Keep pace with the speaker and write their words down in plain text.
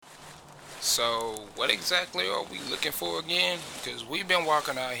So, what exactly are we looking for again? Because we've been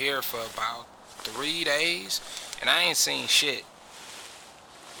walking out here for about 3 days, and I ain't seen shit.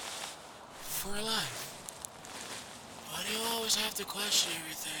 For life. Why do you always have to question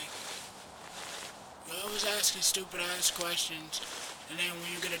everything? You're always asking stupid ass questions, and then when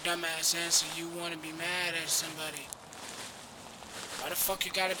you get a dumbass answer, you want to be mad at somebody. Why the fuck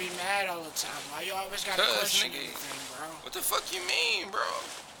you gotta be mad all the time? Why you always gotta question Nigga, everything, bro? what the fuck you mean, bro?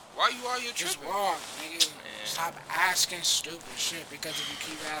 Why you all your Just tripping? walk, nigga. Man. Stop asking stupid shit, because if you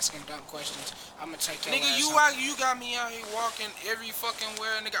keep asking dumb questions, I'ma take your Nigga, ass you got me out here walking every fucking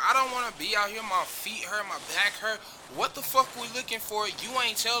where, nigga. I don't want to be out here. My feet hurt, my back hurt. What the fuck we looking for? You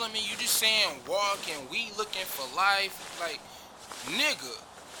ain't telling me. You just saying walk and we looking for life. Like, nigga,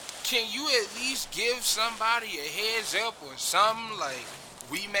 can you at least give somebody a heads up or something? Like,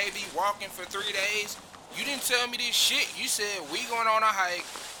 we may be walking for 3 days. You didn't tell me this shit. You said we going on a hike.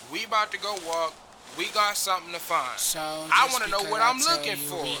 We about to go walk. We got something to find. So I want to know what I'm looking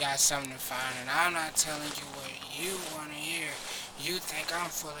for. We got something to find, and I'm not telling you what you want to hear. You think I'm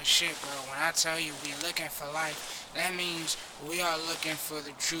full of shit, bro. When I tell you we looking for life, that means we are looking for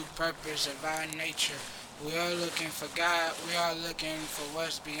the true purpose of our nature. We are looking for God. We are looking for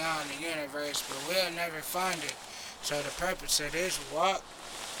what's beyond the universe, but we'll never find it. So the purpose of this walk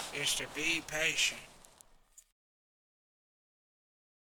is to be patient.